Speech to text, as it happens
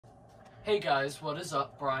Hey guys, what is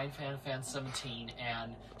up? Brian Fan17,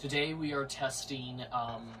 and today we are testing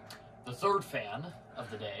the third fan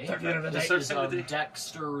of the day. This is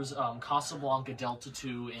Dexter's Casablanca Delta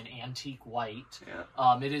 2 in antique white.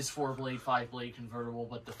 Yeah. It is 4-blade, 5-blade convertible,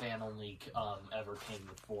 but the fan only ever came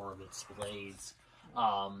with 4 of its blades.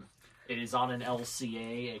 It is on an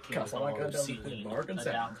LCA. It came with a low ceiling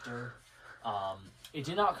adapter. It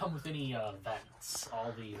did not come with any vents.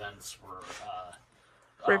 All the vents were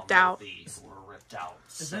ripped out. But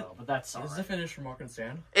that's all right. Is the finish from Mark and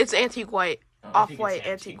Sand? It's antique white. Off-white,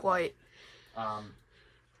 antique white.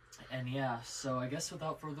 And yeah, so I guess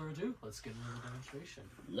without further ado, let's get into the demonstration.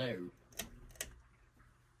 Low.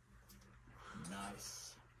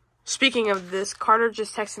 Nice. Speaking of this, Carter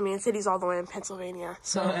just texted me and said he's all the way in Pennsylvania.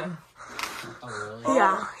 So, oh really?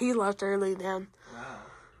 Yeah, he left early then. Wow.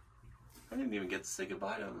 I didn't even get to say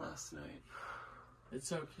goodbye to him last night.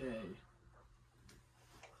 It's okay.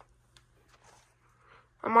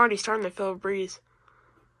 I'm already starting to feel a breeze.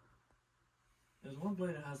 There's one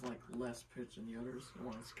blade that has like less pitch than the others. The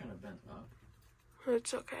one that's kind of bent up.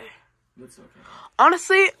 It's okay. It's okay.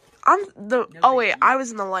 Honestly, I'm the. Oh wait, I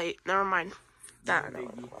was in the light. Never mind. That. There we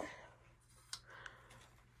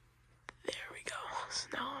go. So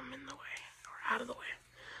now I'm in the way, or out of the way.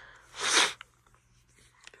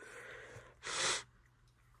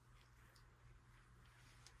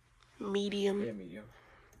 Medium. Yeah, medium.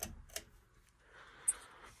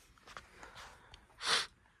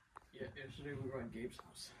 Yeah, yesterday we were at Gabe's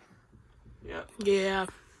house. Yeah. Yeah.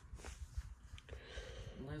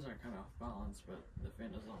 The legs are kind of off balance, but the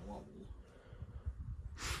fan does not wobble.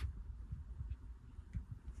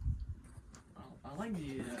 I like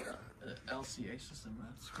the LCA system.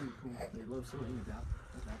 That's pretty cool. They love something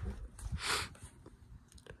adaptable.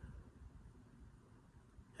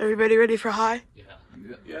 Everybody ready for high? Yeah.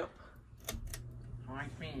 Yep. High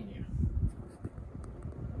speed.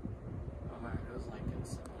 Oh man, it was like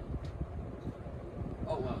it's.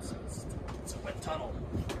 Oh wow, so it's a wet tunnel.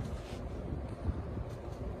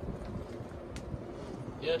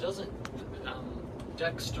 Yeah, it doesn't.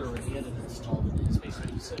 Dexter, when he had it installed in his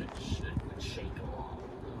basement, he said it would shake along.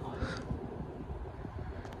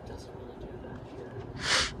 It doesn't really do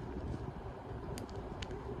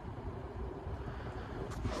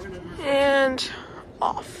that here. And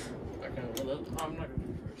off. Okay, well, I'm not gonna do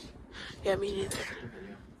reverse. Yeah, me neither.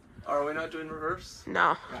 Are we not doing reverse?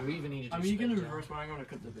 No. Do we even need to do I mean, you can spin reverse, but I'm gonna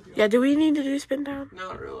cut the video. Yeah, do we need to do spin down?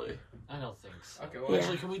 Not really. I don't think so. Okay, well, Yeah.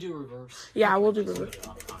 Actually, can we do reverse? Yeah, we'll do Just reverse. put it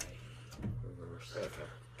on high. Reverse. Okay.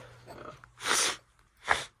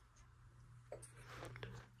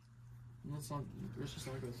 Let's just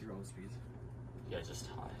not go through all the speeds. Yeah, just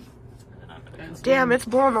high. And then I'm gonna go. Damn, it's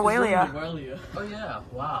blowing the whalia. Oh yeah!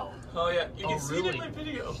 Wow. Oh yeah, you can see really it in my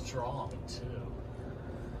video. Strong too.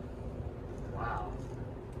 Wow.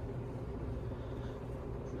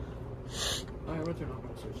 Alright, we'll turn off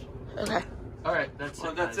my switch. Okay. All right, that's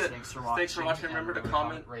Well, it. that's guys. it. Thanks for watching. Remember to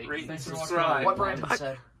comment, rate, and Thanks for watching. subscribe. What Brandon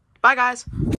said. Bye, guys.